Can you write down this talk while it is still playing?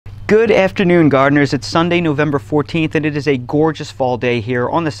Good afternoon, gardeners. It's Sunday, November 14th, and it is a gorgeous fall day here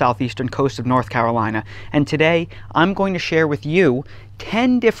on the southeastern coast of North Carolina. And today, I'm going to share with you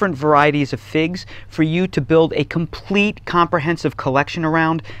 10 different varieties of figs for you to build a complete, comprehensive collection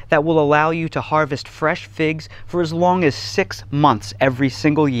around that will allow you to harvest fresh figs for as long as 6 months every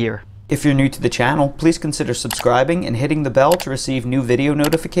single year. If you're new to the channel, please consider subscribing and hitting the bell to receive new video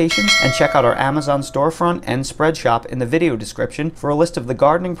notifications, and check out our Amazon storefront and spread shop in the video description for a list of the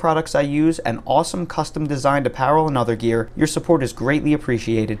gardening products I use and awesome custom designed apparel and other gear. Your support is greatly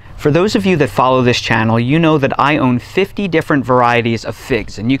appreciated. For those of you that follow this channel, you know that I own 50 different varieties of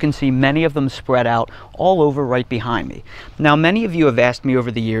figs, and you can see many of them spread out all over right behind me. Now, many of you have asked me over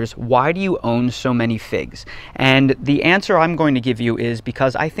the years, why do you own so many figs? And the answer I'm going to give you is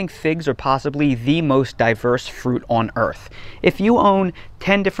because I think figs are possibly the most diverse fruit on earth. If you own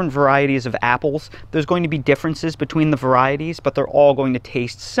 10 different varieties of apples, there's going to be differences between the varieties, but they're all going to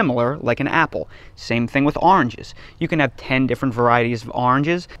taste similar like an apple. Same thing with oranges. You can have 10 different varieties of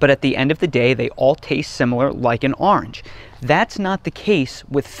oranges, but at the end of the day, they all taste similar like an orange. That's not the case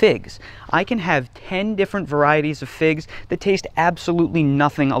with figs. I can have 10 different varieties of figs that taste absolutely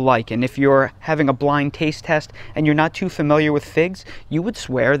nothing alike, and if you're having a blind taste test and you're not too familiar with figs, you would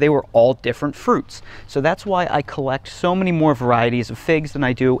swear they were all different fruits. So that's why I collect so many more varieties of figs than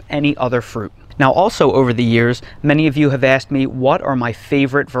I do any other fruit. Now, also over the years, many of you have asked me what are my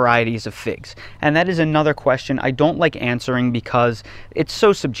favorite varieties of figs, and that is another question I don't like answering because it's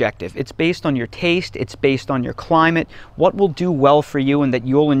so subjective. It's based on your taste, it's based on your climate. What will do well for you and that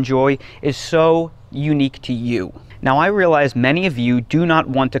you'll enjoy is so unique to you. Now, I realize many of you do not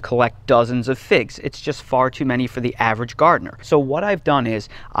want to collect dozens of figs. It's just far too many for the average gardener. So what I've done is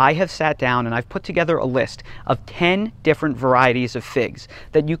I have sat down and I've put together a list of 10 different varieties of figs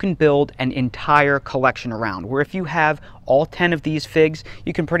that you can build an entire collection around, where if you have all 10 of these figs,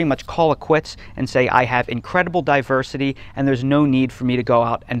 you can pretty much call it quits and say, I have incredible diversity and there's no need for me to go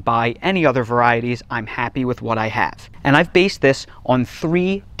out and buy any other varieties. I'm happy with what I have. And I've based this on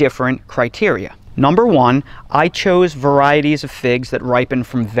 3 different criteria. Number 1, I chose varieties of figs that ripen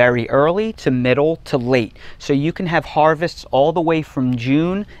from very early to middle to late. So you can have harvests all the way from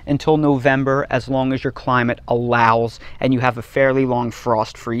June until November as long as your climate allows and you have a fairly long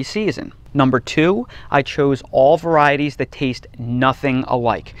frost-free season. Number 2, I chose all varieties that taste nothing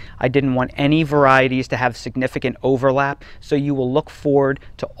alike. I didn't want any varieties to have significant overlap, so you will look forward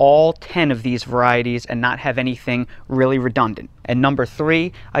to all 10 of these varieties and not have anything really redundant. And number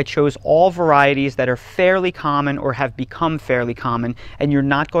 3, I chose all varieties that are fairly common or have become fairly common, and you're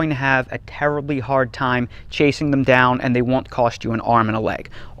not going to have a terribly hard time chasing them down and they won't cost you an arm and a leg.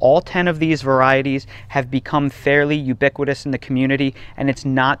 All 10 of these varieties have become fairly ubiquitous in the community, and it's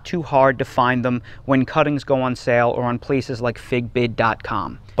not too hard to find them when cuttings go on sale or on places like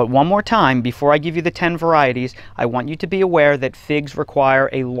figbid.com. But one more time, before I give you the 10 varieties, I want you to be aware that figs require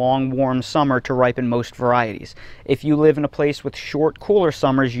a long, warm summer to ripen most varieties. If you live in a place with short, cooler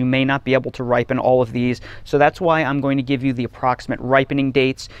summers, you may not be able to ripen all of these, so that's why I'm going to give you the approximate ripening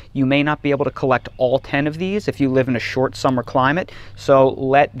dates. You may not be able to collect all 10 of these if you live in a short summer climate, so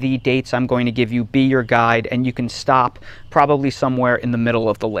let the dates I'm going to give you be your guide, and you can stop probably somewhere in the middle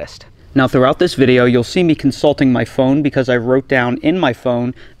of the list. Now, throughout this video, you'll see me consulting my phone because I wrote down in my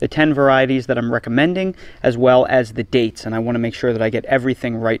phone the 10 varieties that I'm recommending, as well as the dates, and I want to make sure that I get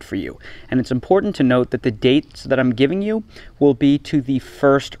everything right for you. And it's important to note that the dates that I'm giving you will be to the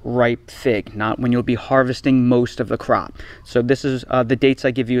first ripe fig, not when you'll be harvesting most of the crop. So this is the dates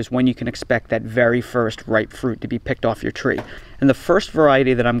I give you is when you can expect that very first ripe fruit to be picked off your tree. And the first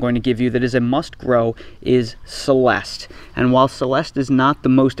variety that I'm going to give you that is a must grow is Celeste. And while Celeste is not the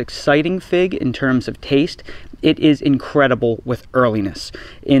most exciting fig in terms of taste, it is incredible with earliness.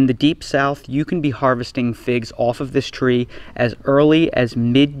 In the deep south, you can be harvesting figs off of this tree as early as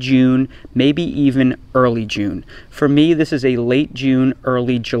mid-June, maybe even early June. For me, this is a late June,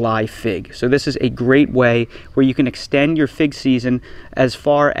 early July fig. So this is a great way where you can extend your fig season as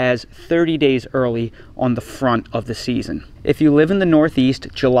far as 30 days early on the front of the season. If you live in the Northeast,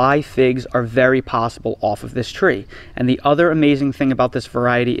 July figs are very possible off of this tree. And the other amazing thing about this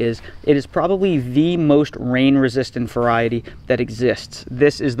variety is it is probably the most rain-resistant variety that exists.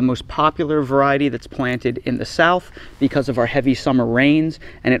 This is the most popular variety that's planted in the South because of our heavy summer rains,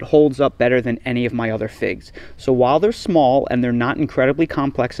 and it holds up better than any of my other figs. So while they're small and they're not incredibly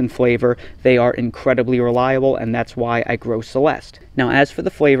complex in flavor, they are incredibly reliable, and that's why I grow Celeste. Now, as for the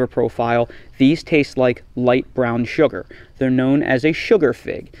flavor profile, these taste like light brown sugar. They're known as a sugar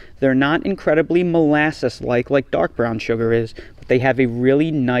fig. They're not incredibly molasses-like dark brown sugar is, but they have a really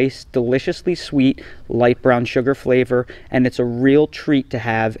nice, deliciously sweet light brown sugar flavor, and it's a real treat to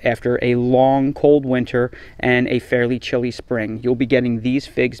have after a long, cold winter and a fairly chilly spring. You'll be getting these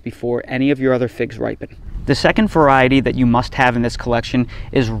figs before any of your other figs ripen. The second variety that you must have in this collection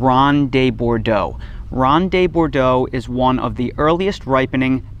is Ronde de Bordeaux. Ronde de Bordeaux is one of the earliest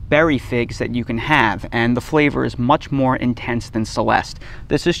ripening berry figs that you can have, and the flavor is much more intense than Celeste.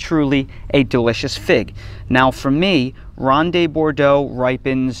 This is truly a delicious fig. Now for me, Ronde de Bordeaux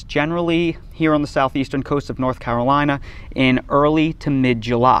ripens generally here on the southeastern coast of North Carolina in early to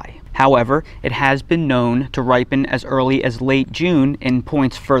mid-July. However, it has been known to ripen as early as late June in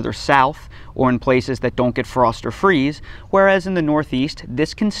points further south or in places that don't get frost or freeze, whereas in the Northeast,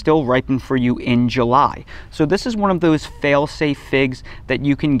 this can still ripen for you in July. So this is one of those fail-safe figs that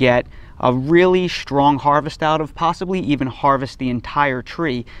you can get a really strong harvest out of, possibly even harvest the entire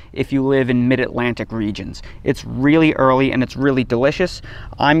tree if you live in mid-Atlantic regions. It's really early and it's really delicious.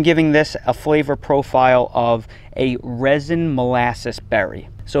 I'm giving this a flavor profile of a resin molasses berry.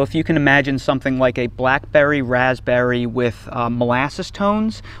 So if you can imagine something like a blackberry raspberry with molasses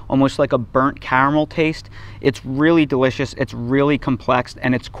tones, almost like a burnt caramel taste, it's really delicious, it's really complex,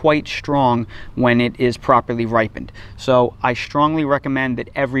 and it's quite strong when it is properly ripened. So I strongly recommend that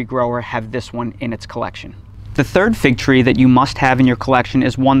every grower have this one in its collection. The third fig tree that you must have in your collection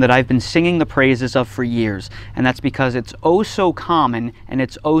is one that I've been singing the praises of for years, and that's because it's oh so common and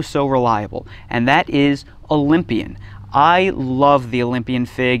it's oh so reliable, and that is Olympian. I love the Olympian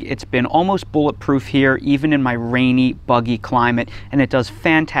fig. It's been almost bulletproof here, even in my rainy, buggy climate, and it does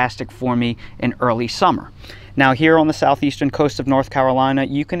fantastic for me in early summer. Now here on the southeastern coast of North Carolina,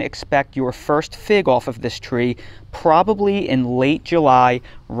 you can expect your first fig off of this tree probably in late July,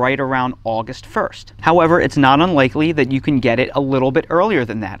 right around August 1st. However, it's not unlikely that you can get it a little bit earlier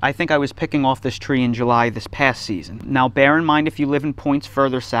than that. I think I was picking off this tree in July this past season. Now bear in mind, if you live in points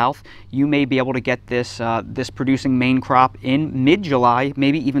further south, you may be able to get this, this producing main crop in mid-July,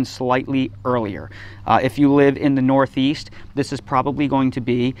 maybe even slightly earlier. If you live in the Northeast, this is probably going to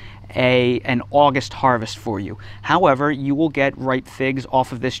be an August harvest for you. However, you will get ripe figs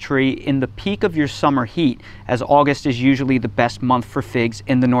off of this tree in the peak of your summer heat, as August is usually the best month for figs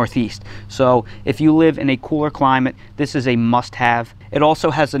in the Northeast. So if you live in a cooler climate, this is a must-have. It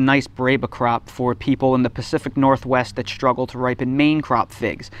also has a nice Breba crop for people in the Pacific Northwest that struggle to ripen main crop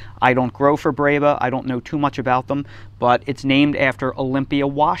figs. I don't grow for Breba, I don't know too much about them, but it's named after Olympia,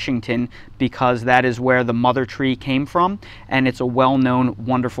 Washington, because that is where the mother tree came from, and it's a well-known,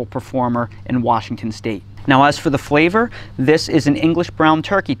 wonderful performer in Washington State. Now as for the flavor, this is an English brown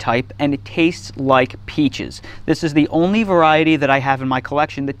turkey type, and it tastes like peaches. This is the only variety that I have in my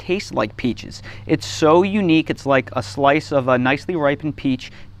collection that tastes like peaches. It's so unique, it's like a slice of a nicely ripened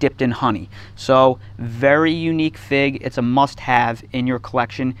peach dipped in honey. So very unique fig. It's a must-have in your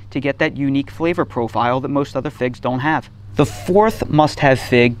collection to get that unique flavor profile that most other figs don't have. The fourth must-have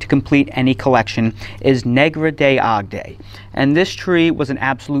fig to complete any collection is Negre de Agde, and this tree was an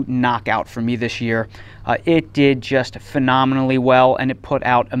absolute knockout for me this year. It did just phenomenally well, and it put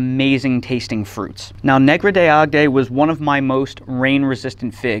out amazing tasting fruits. Now, Negre de Agde was one of my most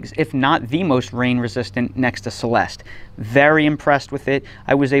rain-resistant figs, if not the most rain-resistant next to Celeste. Very impressed with it.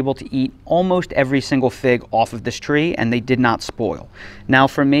 I was able to eat almost every single fig off of this tree, and they did not spoil. Now,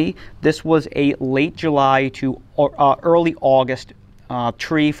 for me, this was a late July to early August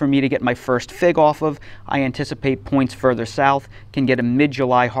tree for me to get my first fig off of. I anticipate points further south can get a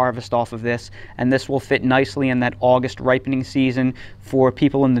mid-July harvest off of this, and this will fit nicely in that August ripening season for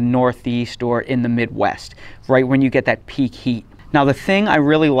people in the Northeast or in the Midwest, right when you get that peak heat. Now the thing I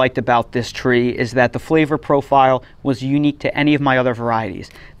really liked about this tree is that the flavor profile was unique to any of my other varieties.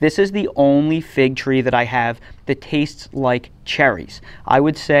 This is the only fig tree that I have that tastes like cherries. I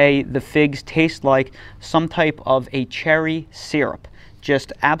would say the figs taste like some type of a cherry syrup.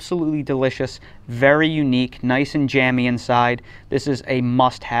 Just absolutely delicious, very unique, nice and jammy inside. This is a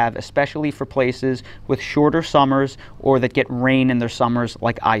must-have, especially for places with shorter summers or that get rain in their summers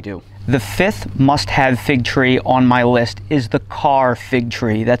like I do. The fifth must-have fig tree on my list is the Carr fig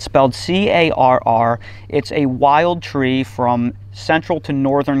tree. That's spelled C-A-R-R. It's a wild tree from central to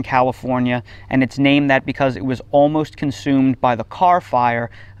northern California, and it's named that because it was almost consumed by the Carr fire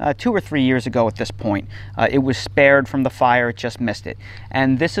 2 or 3 years ago at this point. It was spared from the fire, it just missed it.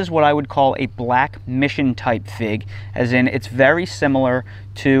 And this is what I would call a Black Mission type fig, as in it's very similar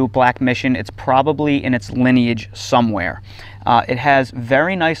to Black Mission. It's probably in its lineage somewhere. It has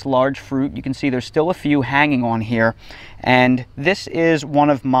very nice large fruit. You can see there's still a few hanging on here. And this is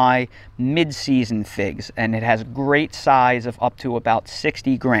one of my mid-season figs, and it has great size of up to about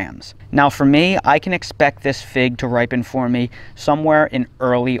 60 grams. Now for me, I can expect this fig to ripen for me somewhere in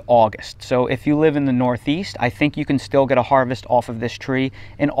early August. So if you live in the Northeast, I think you can still get a harvest off of this tree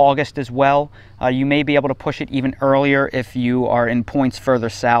in August as well. You may be able to push it even earlier if you are in points further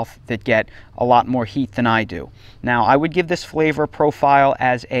south that get a lot more heat than I do. Now I would give this flavor profile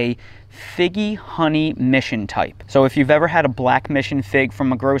as a figgy honey mission type. So if you've ever had a black mission fig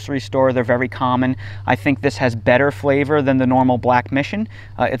from a grocery store, they're very common. I think this has better flavor than the normal black mission.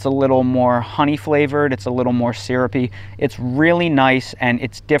 It's a little more honey flavored, it's a little more syrupy. It's really nice, and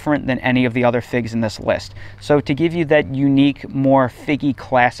it's different than any of the other figs in this list. So to give you that unique, more figgy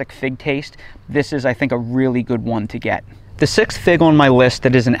classic fig taste, this is, I think, a really good one to get. The sixth fig on my list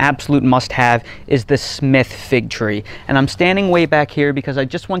that is an absolute must-have is the Smith fig tree. And I'm standing way back here because I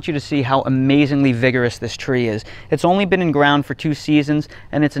just want you to see how amazingly vigorous this tree is. It's only been in ground for 2 seasons,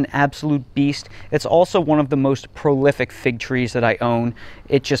 and it's an absolute beast. It's also one of the most prolific fig trees that I own.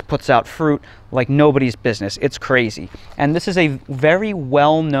 It just puts out fruit like nobody's business. It's crazy. And this is a very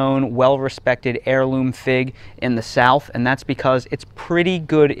well-known, well-respected heirloom fig in the South, and that's because it's pretty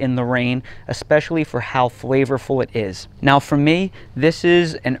good in the rain, especially for how flavorful it is. Now for me, this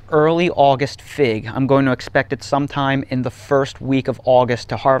is an early August fig. I'm going to expect it sometime in the first week of August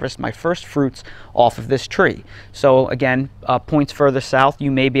to harvest my first fruits off of this tree. So again, points further south,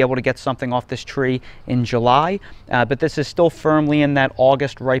 you may be able to get something off this tree in July, but this is still firmly in that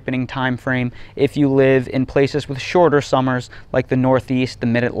August ripening time frame if you live in places with shorter summers like the Northeast, the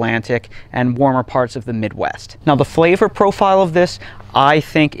Mid-Atlantic, and warmer parts of the Midwest. Now the flavor profile of this, I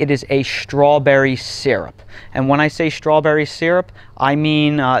think it is a strawberry syrup. And when I say strawberry syrup, I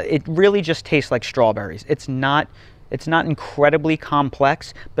mean it really just tastes like strawberries. It's not incredibly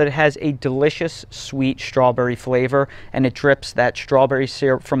complex, but it has a delicious, sweet strawberry flavor, and it drips that strawberry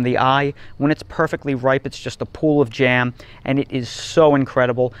syrup from the eye. When it's perfectly ripe, it's just a pool of jam, and it is so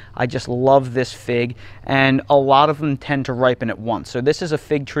incredible. I just love this fig, and a lot of them tend to ripen at once. So this is a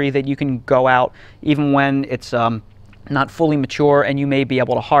fig tree that you can go out even when it's not fully mature, and you may be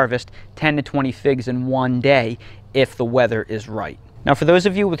able to harvest 10 to 20 figs in one day if the weather is right. Now for those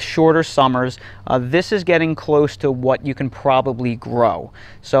of you with shorter summers, this is getting close to what you can probably grow.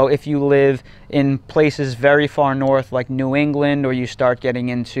 So if you live in places very far north like New England, or you start getting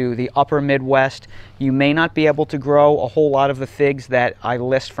into the upper Midwest, you may not be able to grow a whole lot of the figs that I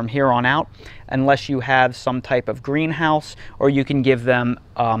list from here on out unless you have some type of greenhouse, or you can give them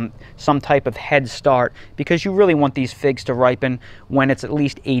some type of head start, because you really want these figs to ripen when it's at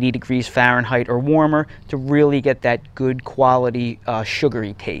least 80 degrees Fahrenheit or warmer to really get that good quality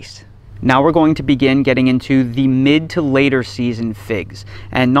sugary taste. Now we're going to begin getting into the mid to later season figs.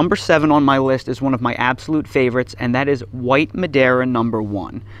 And number 7 on my list is one of my absolute favorites, and that is White Madeira number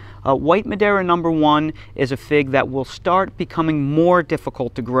 1. White Madeira number 1 is a fig that will start becoming more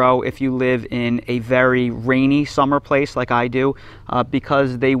difficult to grow if you live in a very rainy summer place like I do,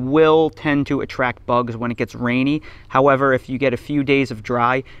 because they will tend to attract bugs when it gets rainy. However, if you get a few days of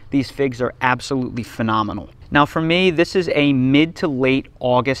dry, these figs are absolutely phenomenal. Now for me, this is a mid to late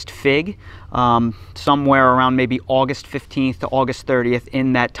August fig, somewhere around maybe August 15th to August 30th,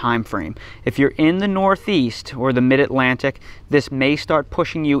 in that time frame. If you're in the Northeast or the Mid-Atlantic, this may start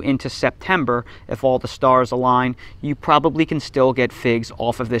pushing you into September. If all the stars align, you probably can still get figs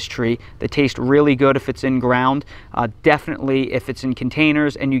off of this tree. They taste really good if it's in ground, definitely if it's in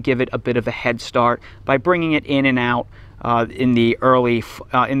containers and you give it a bit of a head start by bringing it in and out in the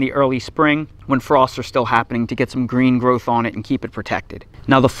early spring when frosts are still happening, to get some green growth on it and keep it protected.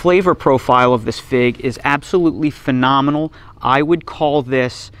 Now the flavor profile of this fig is absolutely phenomenal. I would call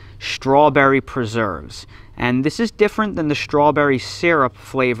this strawberry preserves, and this is different than the strawberry syrup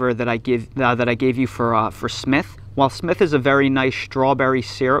flavor that I gave you for Smith. While Smith is a very nice strawberry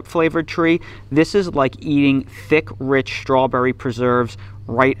syrup flavored tree, this is like eating thick, rich strawberry preserves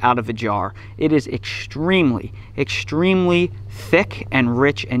right out of a jar. It is extremely, extremely thick and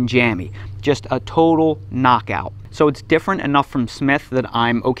rich and jammy. Just a total knockout. So it's different enough from Smith that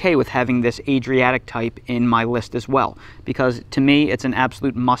I'm okay with having this Adriatic type in my list as well, because to me it's an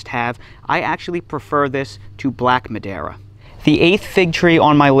absolute must-have. I actually prefer this to Black Madeira. The 8th fig tree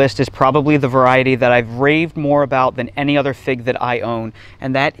on my list is probably the variety that I've raved more about than any other fig that I own,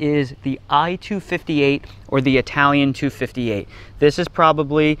 and that is the I-258, or the Italian 258. This is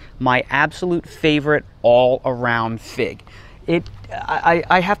probably my absolute favorite all-around fig.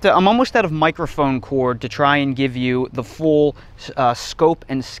 I'm almost out of microphone cord to try and give you the full scope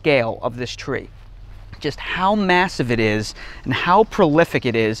and scale of this tree. just how massive it is and how prolific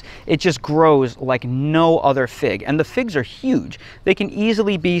it is. It just grows like no other fig. And the figs are huge. They can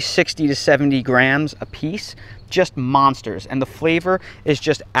easily be 60 to 70 grams a piece. Just monsters, and the flavor is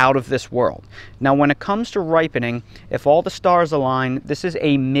just out of this world. Now when it comes to ripening, if all the stars align, this is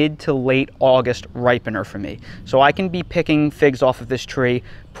a mid to late August ripener for me. So I can be picking figs off of this tree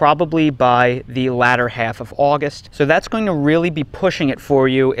probably by the latter half of August. So that's going to really be pushing it for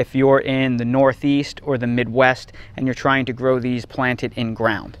you if you're in the Northeast or the Midwest and you're trying to grow these planted in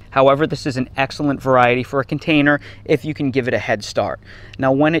ground. However, this is an excellent variety for a container if you can give it a head start.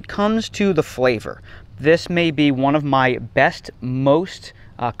 Now when it comes to the flavor, this may be one of my best, most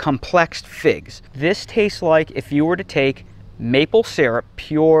complex figs. This tastes like if you were to take maple syrup,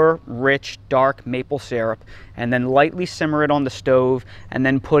 pure, rich, dark maple syrup, and then lightly simmer it on the stove, and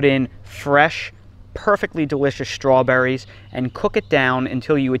then put in fresh, perfectly delicious strawberries, and cook it down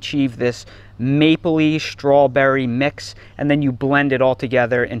until you achieve this mapley strawberry mix, and then you blend it all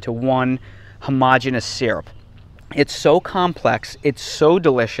together into one homogeneous syrup. It's so complex, it's so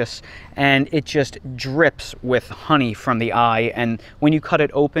delicious, and it just drips with honey from the eye. And when you cut it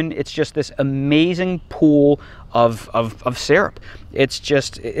open, it's just this amazing pool of syrup.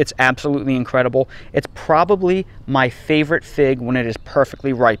 It's absolutely incredible. It's probably my favorite fig when it is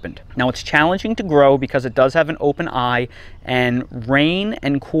perfectly ripened. Now it's challenging to grow because it does have an open eye, and rain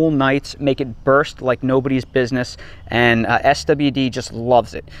and cool nights make it burst like nobody's business, and SWD just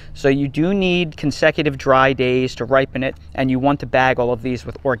loves it. So you do need consecutive dry days to ripen it, and you want to bag all of these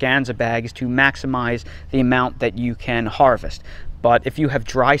with organza bags to maximize the amount that you can harvest. But if you have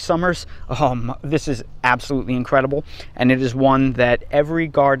dry summers, this is absolutely incredible, and it is one that every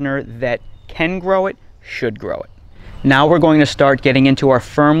gardener that can grow it should grow it. Now we're going to start getting into our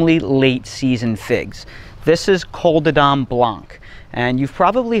firmly late season figs. This is Col de Dame Blanc, and you've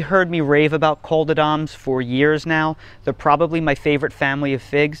probably heard me rave about Col de Dames for years now. They're probably my favorite family of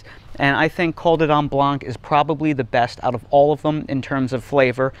figs, and I think Col de Dame Blanc is probably the best out of all of them in terms of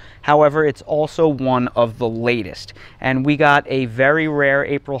flavor. However, it's also one of the latest, and we got a very rare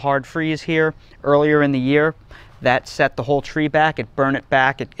April hard freeze here earlier in the year. That set the whole tree back, it burned it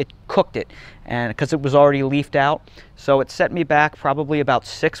back, it cooked it, and because it was already leafed out. So it set me back probably about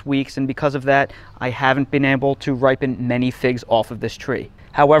 6 weeks, and because of that, I haven't been able to ripen many figs off of this tree.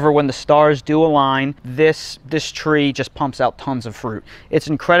 However, when the stars do align, this tree just pumps out tons of fruit. It's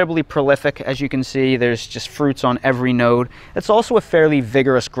incredibly prolific. As you can see, there's just fruits on every node. It's also a fairly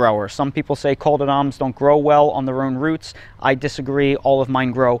vigorous grower. Some people say Col de Dames don't grow well on their own roots. I disagree. All of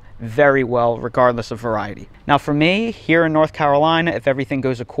mine grow very well, regardless of variety. Now for me, here in North Carolina, if everything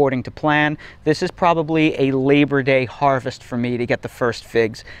goes according to plan, this is probably a Labor Day harvest for me to get the first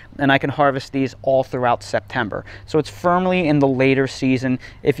figs, and I can harvest these all throughout September. So it's firmly in the later season.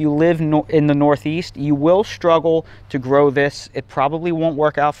 If you live in the Northeast, you will struggle to grow this. It probably won't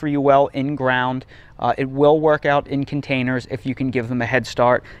work out for you well in ground. It will work out in containers if you can give them a head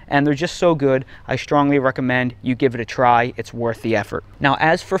start, and they're just so good. I strongly recommend you give it a try. It's worth the effort. Now,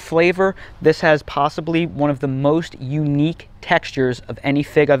 as for flavor, this has possibly one of the most unique textures of any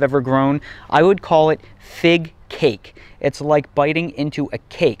fig I've ever grown. I would call it fig cake. It's like biting into a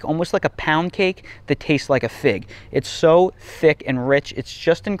cake, almost like a pound cake that tastes like a fig. It's so thick and rich. It's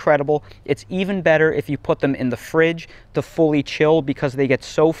just incredible. It's even better if you put them in the fridge to fully chill because they get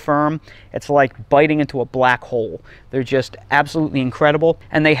so firm. It's like biting into a black hole. They're just absolutely incredible,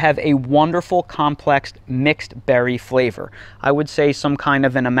 and they have a wonderful, complex, mixed berry flavor. I would say some kind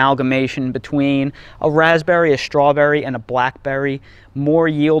of an amalgamation between a raspberry, a strawberry, and a blackberry, more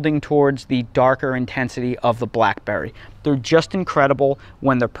yielding towards the darker intensity of the blackberry. They're just incredible.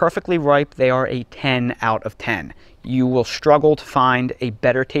 When they're perfectly ripe, they are a 10 out of 10. You will struggle to find a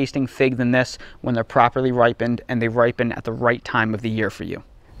better tasting fig than this when they're properly ripened and they ripen at the right time of the year for you.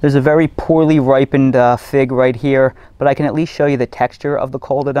 There's a very poorly ripened fig right here, but I can at least show you the texture of the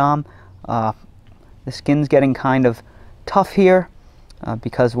Col de Dame. The skin's getting kind of tough here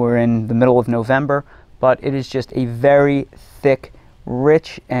because we're in the middle of November, but it is just a very thick,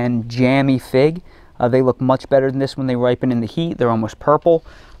 rich, and jammy fig. They look much better than this when they ripen in the heat. They're almost purple.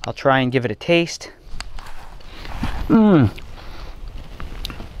 I'll try and give it a taste. Oh,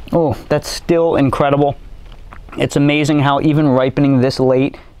 that's still incredible. It's amazing how even ripening this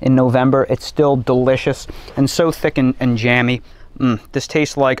late in November, it's still delicious and so thick and jammy. This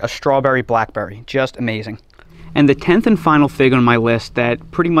tastes like a strawberry blackberry. Just amazing. And the 10th and final fig on my list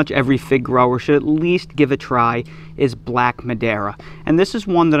that pretty much every fig grower should at least give a try is Black Madeira. And this is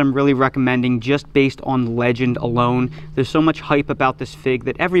one that I'm really recommending just based on legend alone. There's so much hype about this fig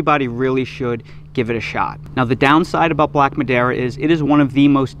that everybody really should give it a shot. Now, the downside about Black Madeira is it is one of the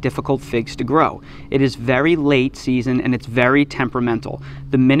most difficult figs to grow. It is very late season and it's very temperamental.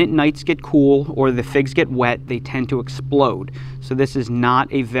 The minute nights get cool or the figs get wet, they tend to explode. So this is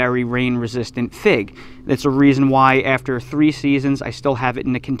not a very rain-resistant fig. That's a reason why after 3 seasons, I still have it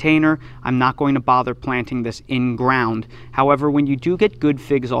in a container. I'm not going to bother planting this in ground. However, when you do get good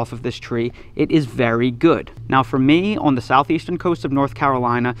figs off of this tree, it is very good. Now for me, on the southeastern coast of North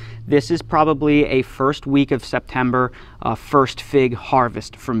Carolina, this is probably a first week of September first fig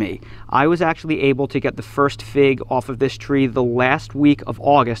harvest for me. I was actually able to get the first fig off of this tree the last week of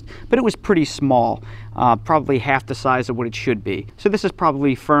August, but it was pretty small, probably half the size of what it should be. So this is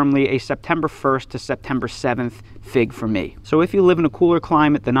probably firmly a September 1st to September 7th fig for me. So if you live in a cooler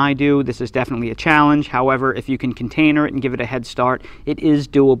climate than I do, this is definitely a challenge. However, if you can container it and give it a head start, it is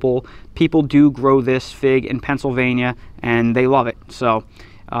doable. People do grow this fig in Pennsylvania and they love it. So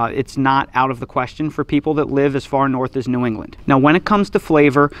it's not out of the question for people that live as far north as New England. Now, when it comes to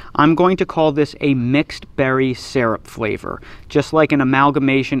flavor, I'm going to call this a mixed berry syrup flavor, just like an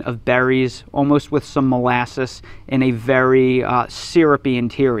amalgamation of berries, almost with some molasses in a very syrupy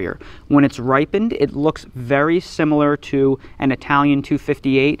interior. When it's ripened, it looks very similar to an Italian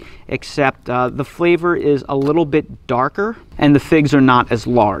 258, except the flavor is a little bit darker and the figs are not as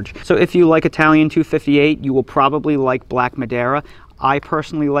large. So if you like Italian 258, you will probably like Black Madeira. I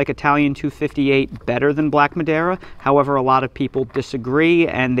personally like Italian 258 better than Black Madeira. However, a lot of people disagree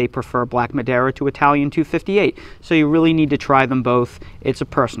and they prefer Black Madeira to Italian 258. So you really need to try them both. It's a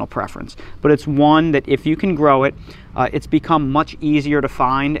personal preference. But it's one that if you can grow it, it's become much easier to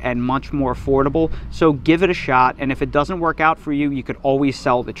find and much more affordable. So give it a shot, and if it doesn't work out for you, you could always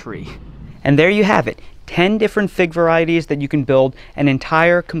sell the tree. And there you have it. 10 different fig varieties that you can build an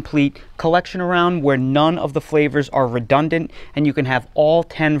entire complete collection around, where none of the flavors are redundant, and you can have all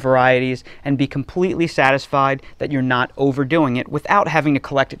 10 varieties and be completely satisfied that you're not overdoing it without having to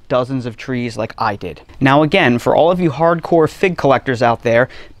collect dozens of trees like I did. Now again, for all of you hardcore fig collectors out there,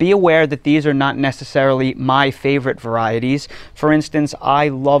 be aware that these are not necessarily my favorite varieties. For instance, I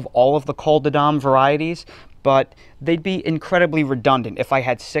love all of the Col de Dame varieties, but they'd be incredibly redundant if I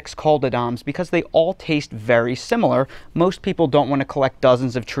had 6 Col de Dames because they all taste very similar. Most people don't want to collect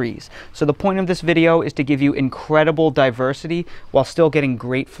dozens of trees. So the point of this video is to give you incredible diversity while still getting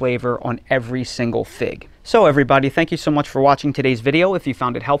great flavor on every single fig. So everybody, thank you so much for watching today's video. If you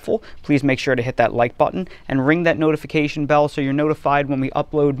found it helpful, please make sure to hit that like button and ring that notification bell so you're notified when we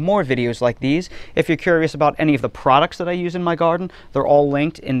upload more videos like these. If you're curious about any of the products that I use in my garden, they're all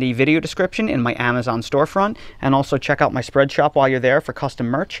linked in the video description in my Amazon storefront, and also check out my spread shop while you're there for custom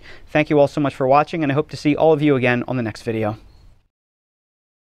merch. Thank you all so much for watching, and I hope to see all of you again on the next video.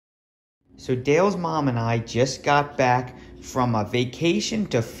 So Dale's mom and I just got back from a vacation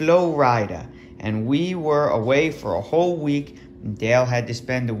to Florida, and we were away for a whole week. Dale had to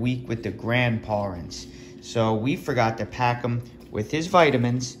spend a week with the grandparents. So we forgot to pack him with his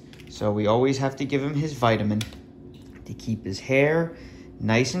vitamins. So we always have to give him his vitamin to keep his hair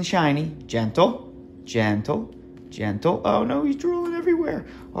nice and shiny. Gentle, gentle, gentle. Oh no, he's drooling everywhere.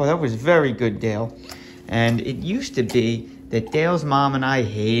 Oh, that was very good, Dale. And it used to be that Dale's mom and I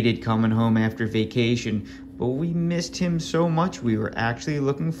hated coming home after vacation, but we missed him so much we were actually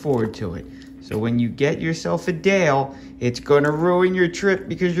looking forward to it. So when you get yourself a Dale, it's going to ruin your trip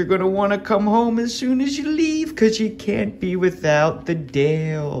because you're going to want to come home as soon as you leave because you can't be without the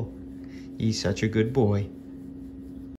Dale. He's such a good boy.